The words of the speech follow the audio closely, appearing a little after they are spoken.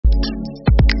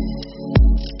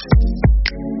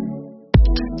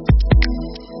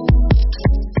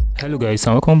Hello guys,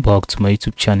 and welcome back to my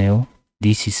YouTube channel.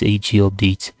 This is AG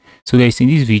Update. So guys, in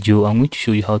this video I'm going to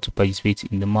show you how to participate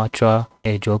in the Matra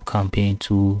airdrop campaign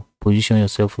to position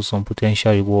yourself for some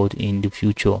potential reward in the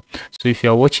future. So if you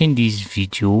are watching this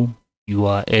video, you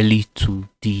are early to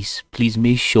this. Please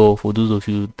make sure, for those of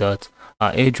you that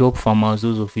are airdrop farmers,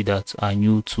 those of you that are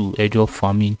new to airdrop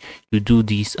farming, you do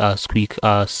this as quick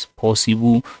as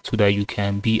possible so that you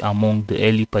can be among the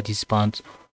early participants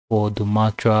for the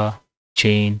Matra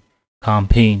chain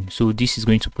campaign. So this is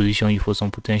going to position you for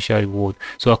some potential reward.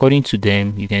 So according to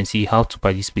them, you can see how to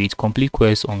participate. Complete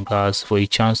quests on Galxe for a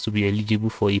chance to be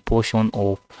eligible for a portion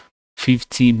of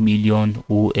 50 million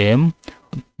OM.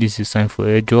 This is time for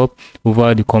airdrop.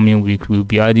 Over the coming week, we'll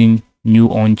be adding new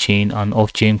on-chain and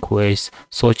off-chain quests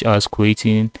such as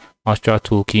creating master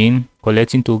token,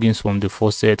 collecting tokens from the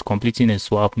faucet, completing a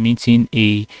swap, minting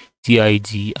a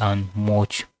DID, and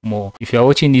much more. If you are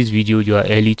watching this video, you are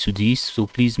early to this, so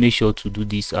please make sure to do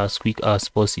this as quick as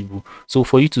possible. So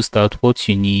for you to start, what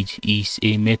you need is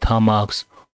a MetaMask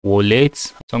wallet.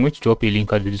 So I'm going to drop a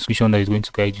link at the description that is going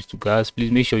to guide you to Galxe.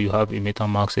 Please make sure you have a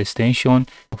MetaMask extension.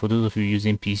 For those of you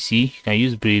using PC, you can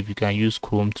use Brave, you can use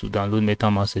Chrome to download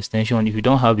MetaMask extension. If you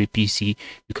don't have a PC,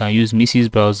 you can use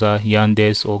Mrs. browser,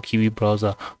 Yandex, or Kiwi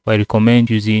browser, but I recommend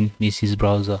using Mrs.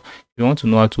 browser. If you want to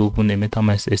know how to open a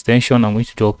MetaMask extension, I'm going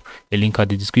to drop a link at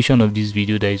the description of this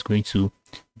video that is going to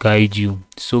guide you.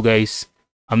 So guys,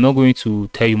 I'm not going to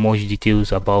tell you much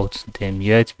details about them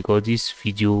yet because this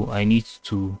video I need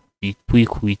to be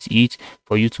quick with it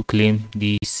for you to claim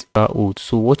this code.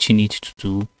 So what you need to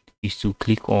do is to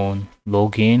click on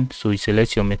login. So you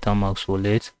select your MetaMask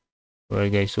wallet.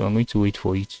 Alright guys, so I'm going to wait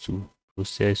for it to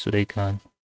process so they can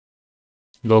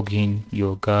log in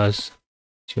your Galxe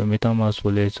to your MetaMask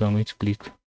wallet. So I'm going to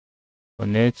click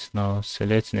connect. Now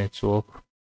select network.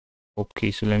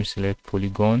 Okay, so let me select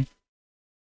Polygon.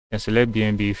 You can select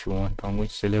BNB if you want. I'm going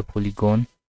to select Polygon.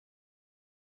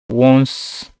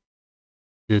 Once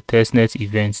the testnet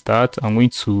event starts, I'm going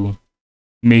to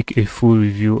make a full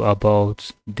review about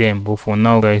them, but for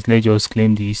now guys, let's just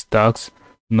claim these tags.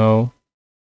 Now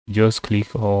just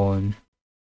click on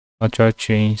Matra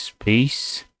chain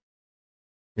space,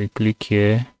 we click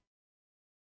here,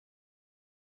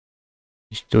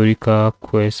 historical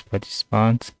quest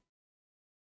participant.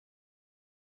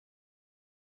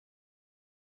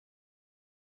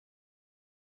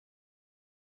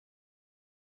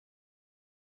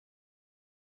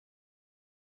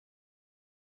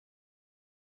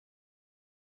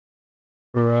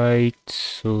 Right,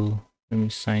 so let me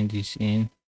sign this in.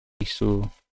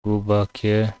 So go back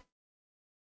here,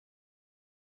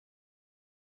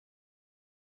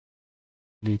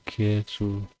 click here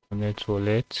to connect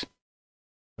wallet.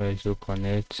 Right, so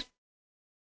connect.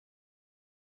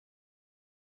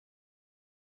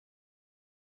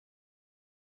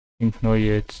 I think not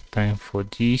yet time for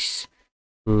this.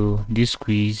 So this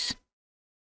quiz,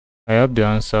 I have the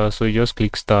answer, so you just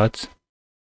click start.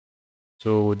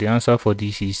 So the answer for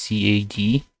this is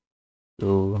CAD.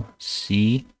 So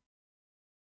CAD,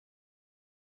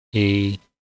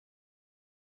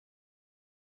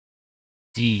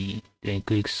 then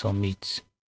click submit.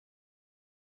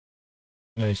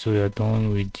 Alright, so we are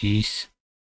done with this.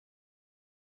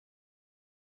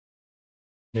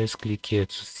 Let's click here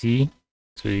to see.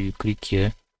 So you click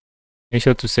here. Make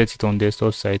sure to set it on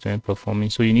desktop site when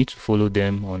performing. So you need to follow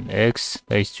them on X,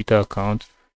 that is Twitter account.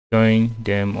 Join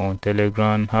them on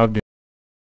Telegram. Have them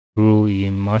grow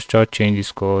in master chain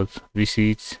Discord.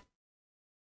 Visit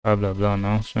blah blah blah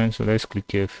announcement. So let's click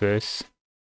here first.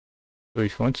 So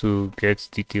if you want to get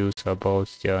details about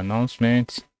their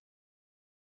announcement,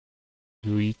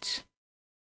 do it.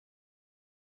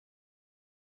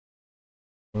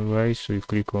 Alright, so you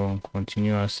click on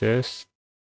continue access.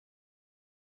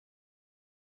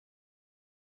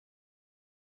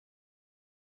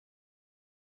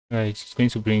 Right, it's going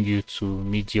to bring you to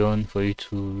Medium for you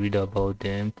to read about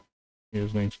them. You're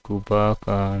going to go back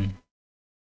and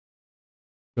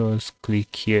just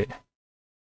click here.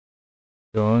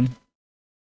 Done.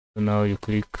 So now you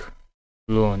click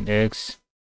follow on X.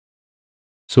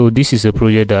 So this is a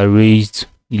project that raised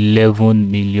 11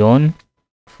 million.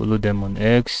 Follow them on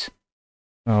X.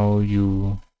 Now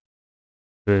you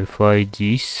verify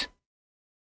this.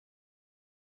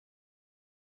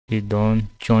 Hit done.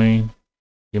 Join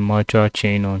the Matra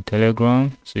chain on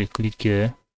Telegram. So you click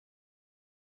here.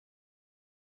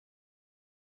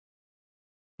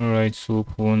 Alright, so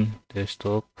open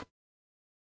desktop,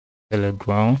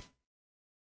 Telegram.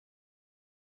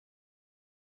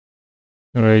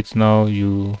 Alright, now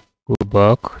you go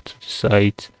back to the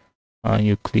site and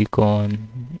you click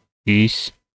on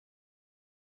this.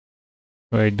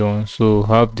 Right done. So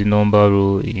have the number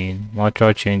row in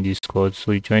Matra chain Discord.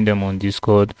 So you join them on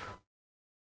Discord.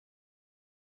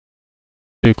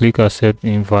 So you click accept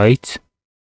invite.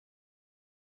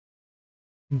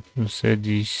 You set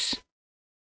this.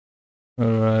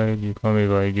 Alright, you become a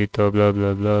validator, blah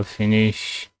blah blah.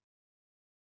 Finish.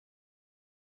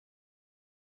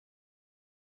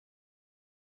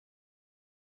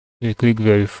 You click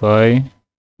verify.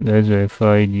 Let's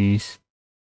verify this.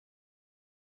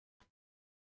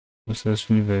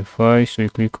 Successfully verify. So you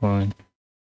click on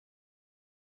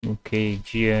okay,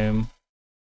 GM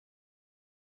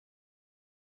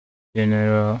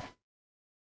General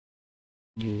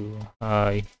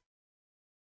UI.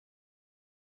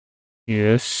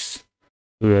 Yes.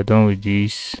 So we are done with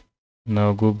this.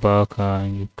 Now go back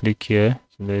and you click here.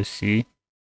 So let's see. It's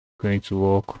going to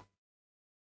work.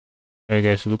 Alright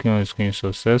guys, so looking on the screen,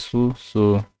 successful.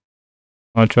 So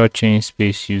Ultra chain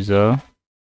space user.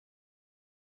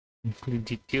 Click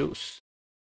details.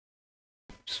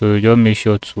 So just make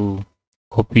sure to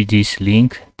copy this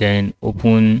link, then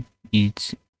open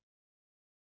it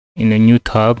in a new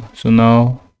tab. So now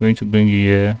I'm going to bring you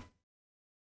here.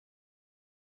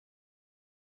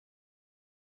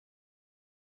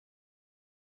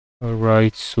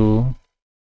 Alright, so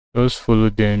just follow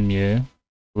them here.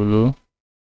 Follow.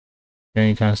 Then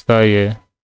you can start here.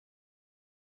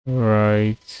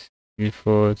 Alright,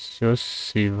 default, just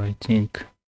save, I think.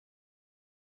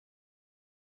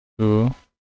 So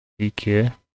click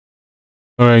here.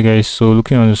 Alright guys, so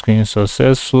looking on the screen,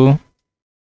 successful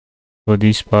for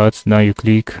this part. Now you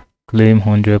click claim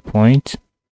 100 points.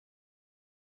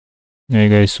 Alright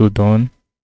guys, so done.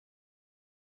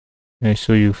 And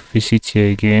so you visit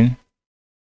here again.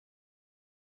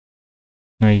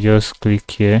 Now you just click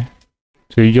here.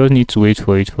 So you just need to wait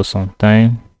for it for some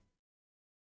time.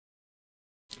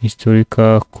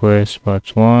 Historical quest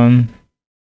part 1.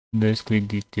 Let's click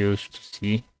details to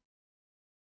see.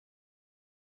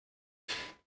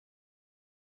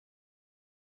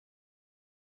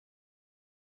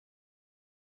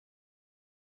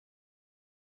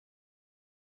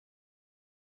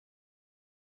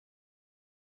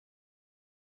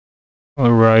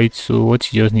 Alright, so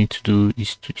what you just need to do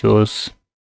is to just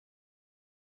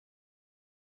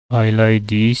highlight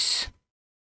this,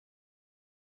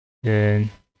 then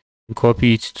you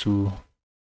copy it to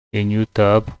a new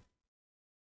tab.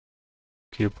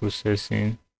 Okay,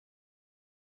 processing.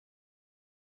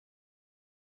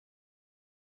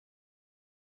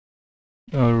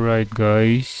 Alright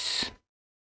guys,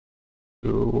 so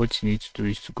what you need to do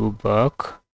is to go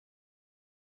back.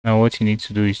 Now what you need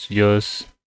to do is to just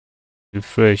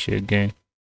refresh again.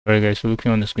 Alright guys, so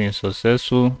looking on the screen,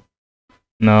 successful.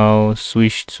 Now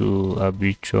switch to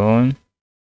Arbitron.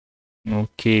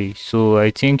 Okay, so I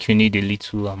think you need a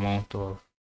little amount of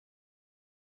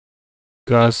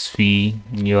gas fee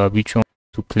in your Arbitron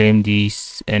to claim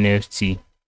this NFT.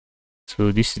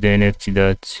 So this is the NFT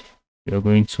that you're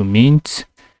going to mint.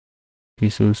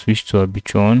 Okay, so switch to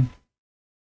Arbitron.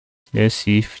 Let's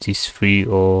see if it is free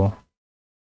or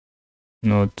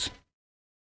not.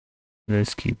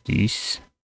 Let's keep this.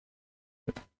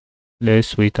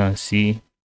 Let's wait and see.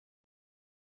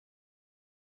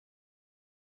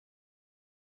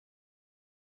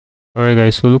 Alright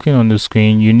guys, so looking on the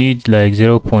screen, you need like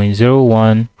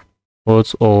 0.01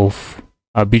 worth of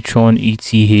Arbitron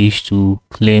ETH to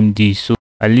claim this. So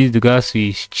at least the gas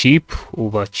fee is cheap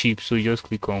over cheap. So you just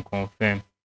click on confirm.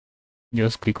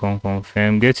 Just click on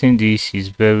confirm. Getting this is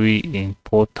very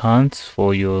important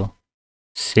for your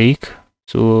sake.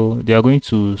 So they are going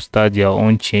to start their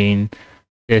own chain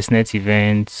testnet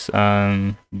events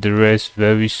and the rest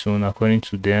very soon, according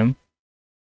to them.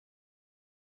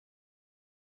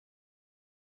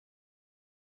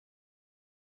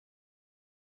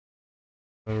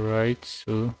 Alright,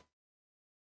 so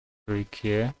click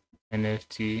here,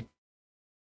 NFT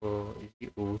for the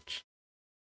oat.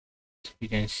 You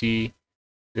can see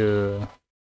the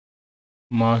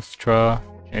Mantra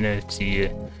NFT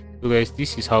here. So guys,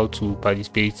 this is how to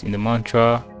participate in the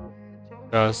Mantra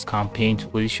gas campaign to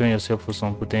position yourself for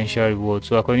some potential reward.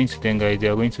 So according to them guys, they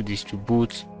are going to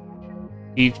distribute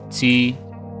 50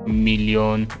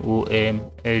 million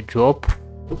OM airdrop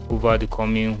over the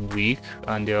coming week,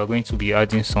 and they are going to be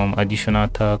adding some additional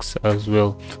tags as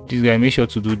well. Please guys, make sure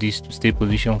to do this to stay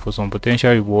positioned for some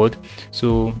potential reward.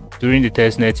 So during the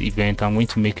testnet event, I'm going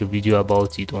to make a video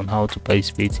about it on how to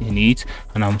participate in it,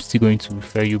 and I'm still going to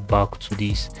refer you back to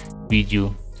this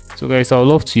video. So guys, I would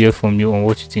love to hear from you on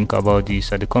what you think about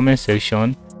this at the comment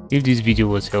section. If this video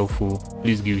was helpful,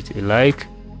 please give it a like.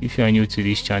 If you are new to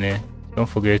this channel, don't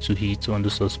forget to hit on the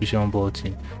subscription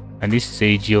button. And this is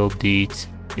AG Update.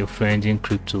 your friends in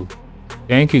crypto.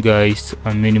 Thank you guys,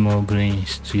 and many more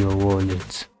grains to your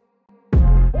wallet.